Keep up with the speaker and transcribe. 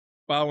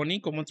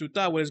Bawani, como tu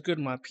ta, what is good,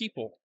 my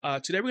people?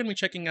 Today we're going to be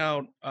checking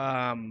out,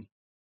 I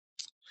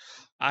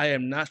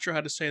am not sure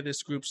how to say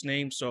this group's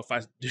name, so if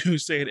I do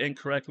say it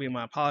incorrectly,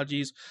 my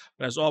apologies.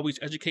 But as always,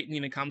 educate me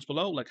in the comments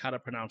below, like how to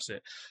pronounce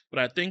it.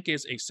 But I think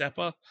it's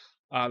aespa.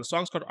 The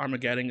song's called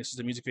Armageddon. This is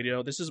a music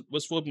video. This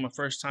will be my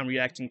first time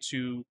reacting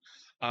to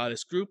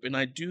this group, and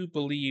I do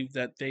believe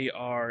that they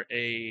are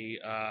a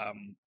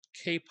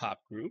K-pop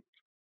group,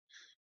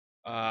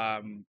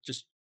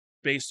 just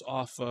based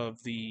off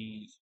of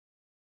the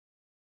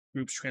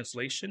group's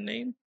translation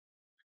name.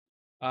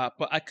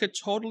 But I could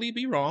totally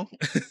be wrong.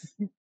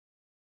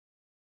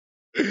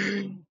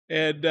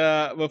 And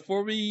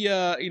before we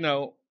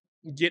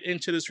get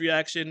into this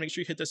reaction, make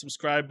sure you hit that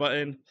subscribe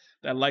button,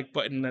 that like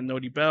button, and that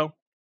noti bell.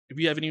 If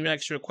you have any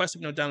reaction requests,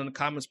 let me know down in the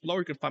comments below.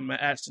 You can find my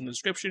ads in the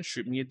description.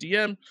 Shoot me a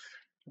DM.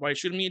 While you're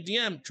shooting me a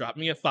DM, drop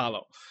me a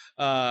follow.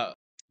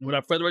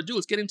 Without further ado,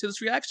 let's get into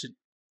this reaction.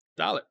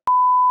 Dial it.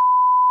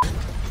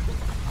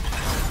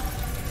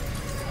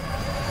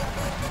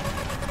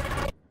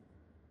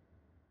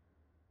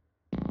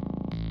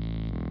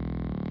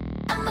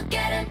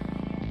 Armageddon.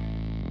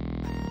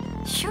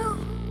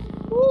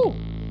 Woo!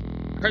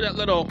 Heard that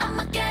little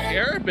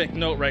Arabic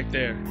note right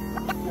there.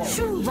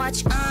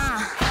 Watch,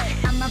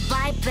 I'm a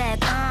vibe back,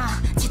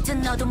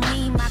 짙은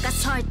어둠이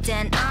막아설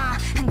땐,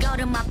 한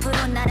걸음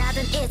앞으로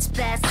날아든 it's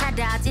back,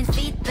 사라진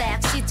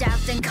feedback,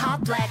 시작된 call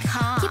black,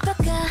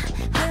 깃발과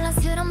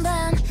혼란스러운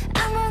밤,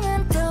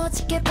 악몽은 또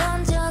짙게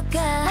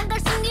번져가,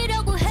 뭔가를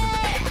숨기려고 해,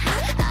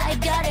 I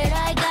got it,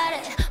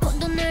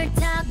 혼돈을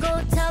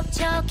타고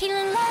덮쳐,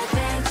 killing like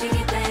bang,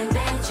 chitty bang,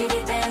 bang, chitty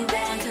bang,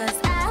 bang, cause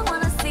I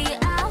wanna see.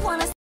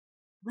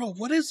 Bro,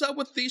 what is up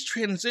with these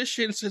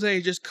transitions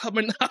today just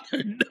coming out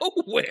of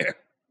nowhere?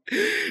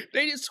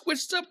 They just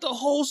switched up the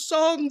whole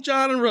song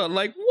genre.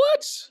 Like,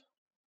 what?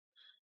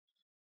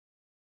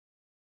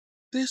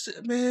 This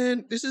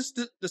is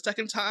the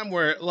second time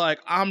where,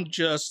 like, I'm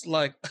just,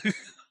 like,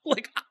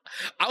 like,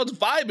 I was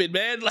vibing,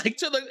 man. Like,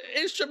 to the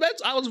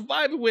instruments, I was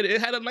vibing with it.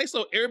 It had a nice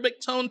little Arabic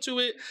tone to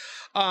it.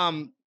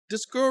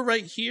 This girl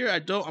right here,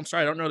 I'm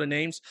sorry, I don't know the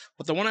names,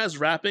 but the one that's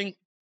rapping,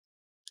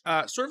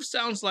 sort of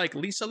sounds like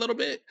Lisa a little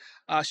bit.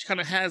 She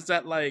kind of has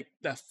that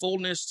that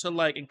fullness to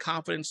and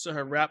confidence to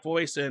her rap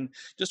voice, and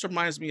just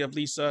reminds me of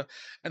Lisa.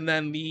 And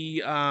then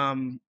the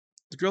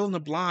girl in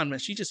the blonde, man,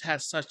 she just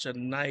has such a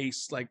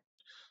nice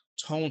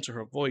tone to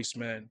her voice,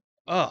 man.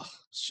 Ugh,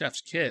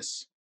 chef's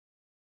kiss.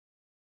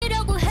 I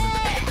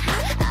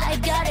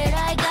got it.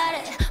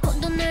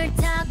 혼돈을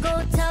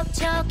타고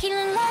덮쳐,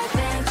 killing like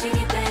bang,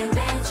 chitty bang,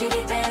 bang,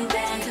 chitty bang,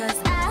 bang, cause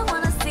I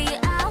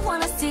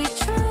wanna see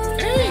true.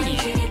 Hey.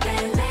 Chitty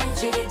bang, bang,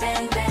 chitty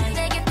bang, bang.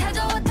 내게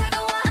다가와,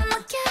 I'ma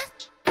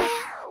get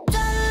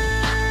done.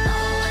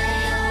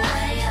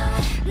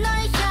 널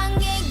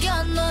향해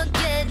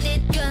get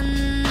it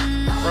gun.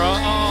 Bro,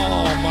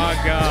 oh my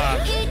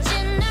God.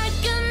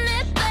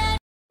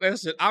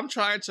 Listen, I'm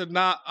trying to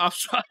not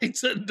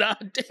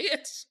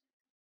dance.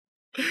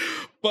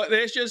 But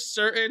there's just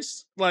certain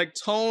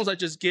tones that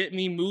just get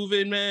me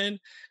moving, man.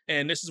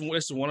 And this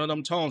is one of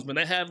them tones. But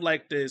they have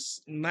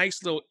this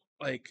nice little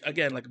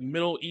again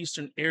Middle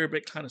Eastern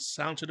Arabic kind of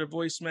sound to their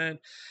voice, man.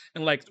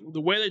 And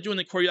the way they're doing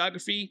the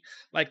choreography,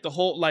 the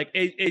whole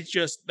it's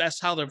just,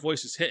 that's how their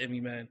voice is hitting me,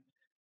 man.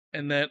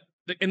 And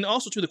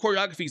also too, the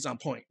choreography is on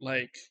point.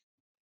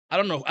 I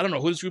don't know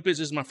who this group is.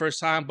 This is my first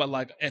time, but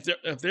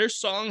if their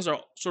songs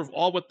are sort of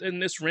all within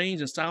this range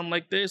and sound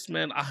like this,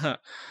 man,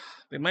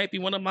 they might be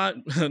one of my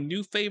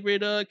new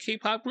favorite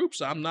K-pop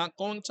groups. I'm not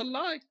going to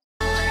lie.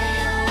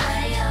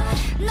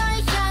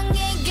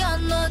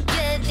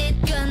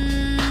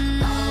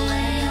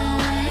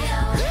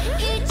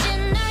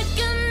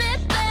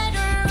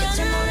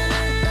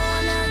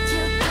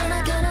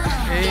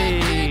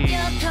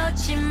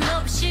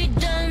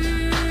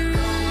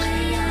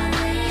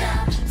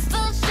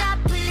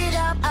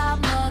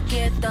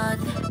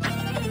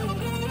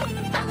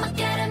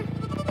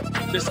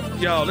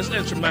 This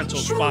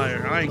instrumental's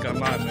fire. I ain't gonna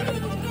lie,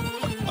 man.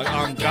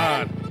 On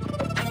God.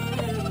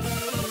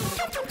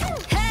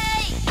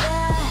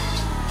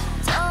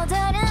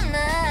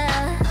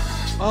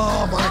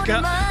 Oh my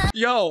God.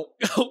 Yo,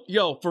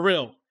 for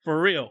real.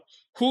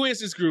 Who is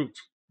this group?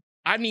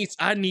 I need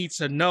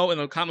to know in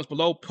the comments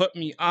below. Put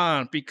me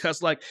on,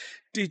 because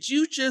did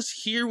you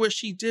just hear what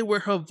she did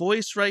with her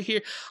voice right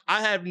here?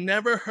 I have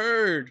never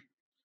heard.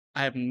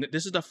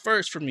 This is the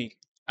first for me.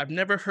 I've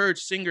never heard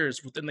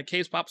singers within the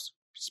K-pop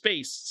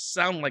space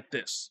sound like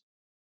this.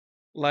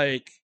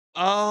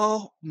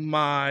 Oh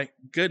my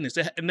goodness.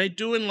 And they're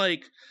doing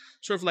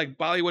sort of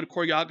Bollywood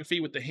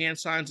choreography with the hand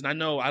signs. And I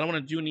know I don't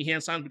want to do any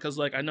hand signs because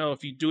I know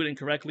if you do it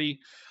incorrectly,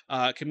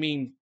 it can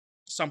mean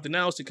something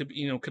else. It could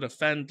could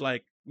offend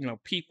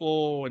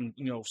people and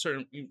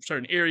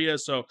certain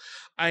areas. So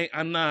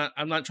I'm not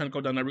trying to go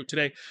down that route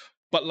today.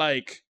 But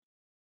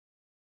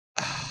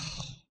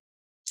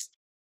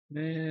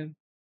man,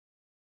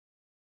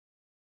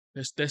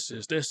 this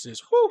is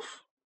whew.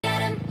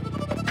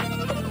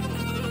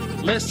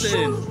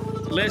 Listen.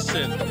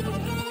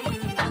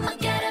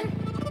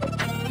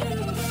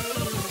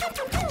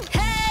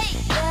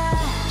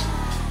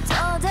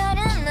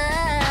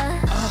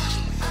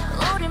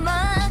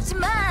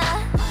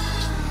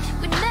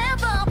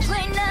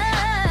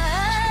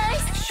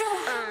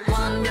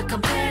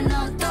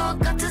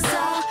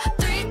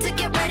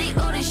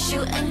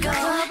 you and go.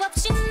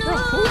 Bro,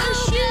 who is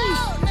she?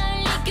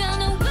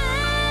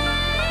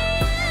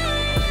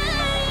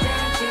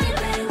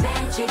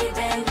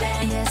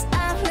 Yes,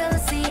 I'm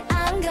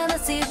gonna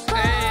see.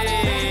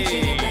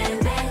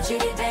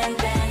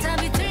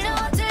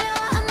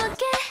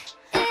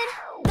 Hey.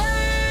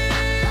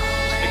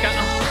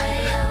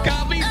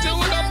 Got me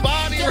doing a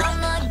body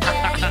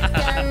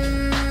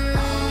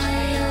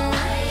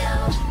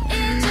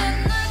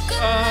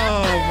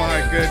Oh my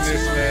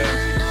goodness, man.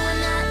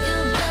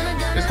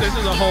 This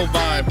is a whole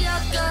vibe.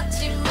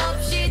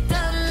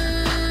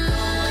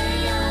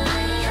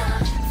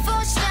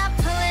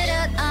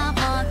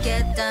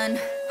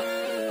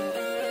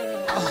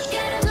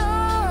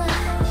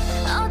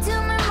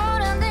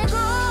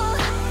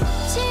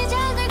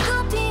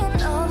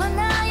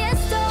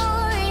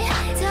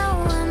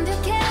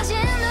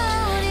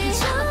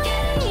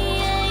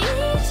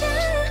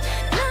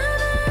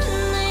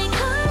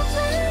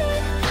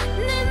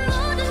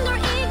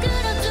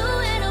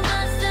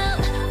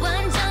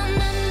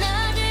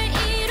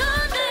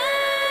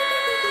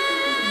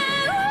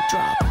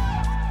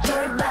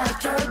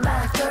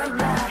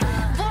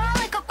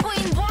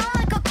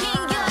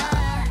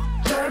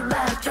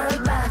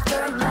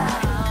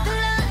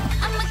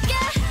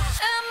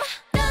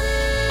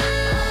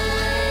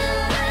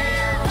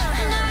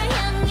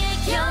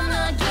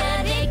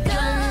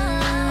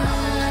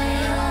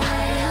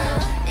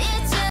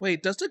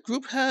 Wait, does the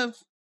group have...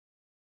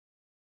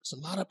 There's a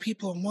lot of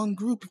people in one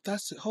group. If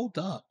that's it, hold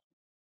up.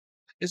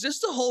 Is this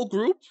the whole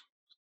group?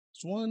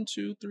 It's 1,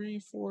 2, 3,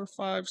 4,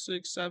 5,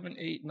 6, 7,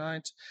 8,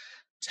 9,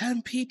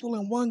 10 people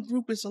in one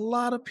group. It's a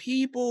lot of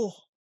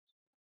people.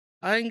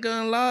 I ain't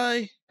gonna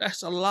lie.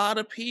 That's a lot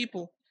of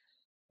people.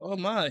 Oh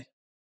my.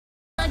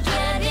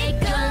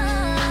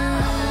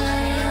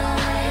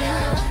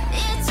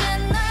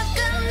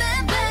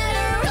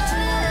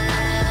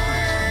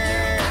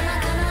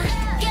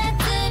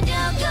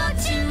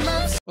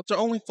 But they're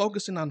only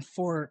focusing on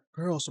 4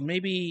 girls, so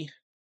maybe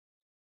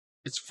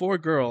it's 4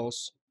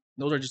 girls.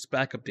 Those are just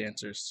backup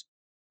dancers.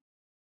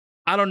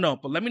 I don't know,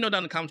 but let me know down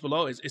in the comments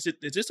below. Is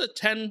this a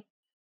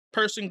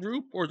 10-person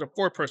group or is it a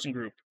 4-person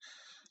group?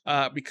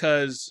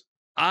 Because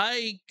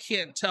I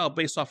can't tell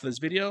based off of this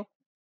video.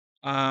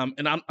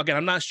 And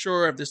I'm not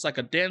sure if there's like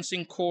a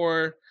dancing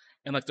core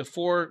and like the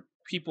 4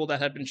 people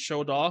that have been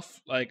showed off,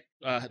 like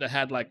that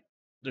had like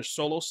their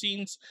solo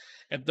scenes,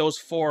 if those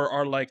 4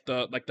 are like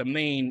the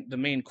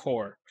main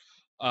core,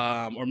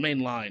 or main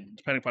line,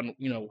 depending upon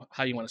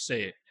how you want to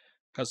say it.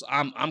 Because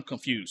I'm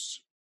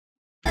confused.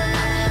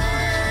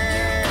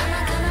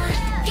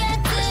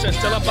 It's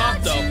still a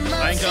bop though.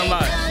 I ain't gonna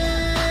lie.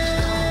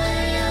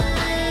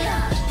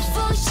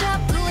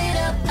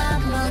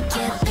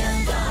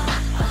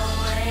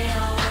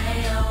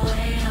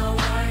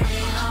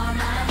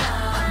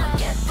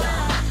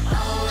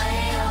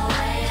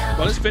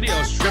 Well, this video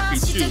is trippy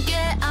too.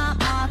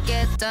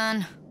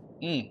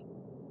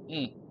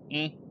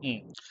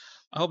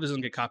 I hope this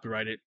doesn't get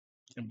copyrighted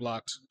and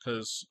blocked,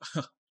 because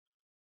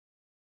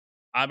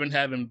I've been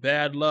having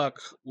bad luck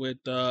with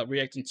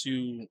reacting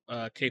to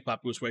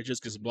K-pop groups where it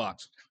just gets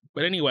blocked.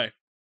 But anyway,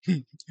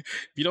 if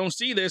you don't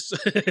see this,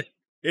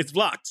 it's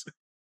blocked.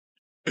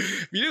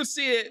 If you do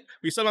see it,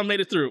 we somehow made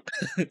it through.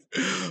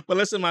 But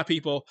listen, my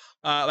people,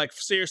 like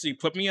seriously,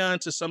 put me on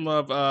to some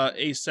of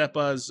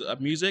aespa's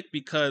music,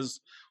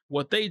 because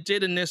what they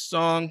did in this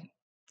song,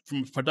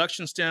 from a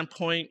production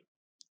standpoint,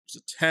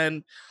 was a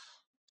 10.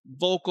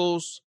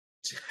 Vocals,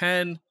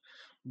 10.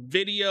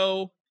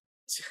 Video,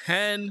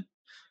 10.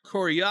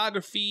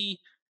 Choreography,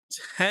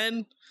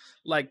 10.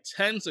 Like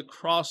 10s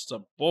across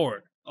the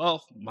board.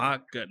 Oh my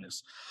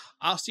goodness.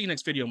 I'll see you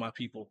next video, my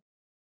people.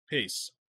 Peace.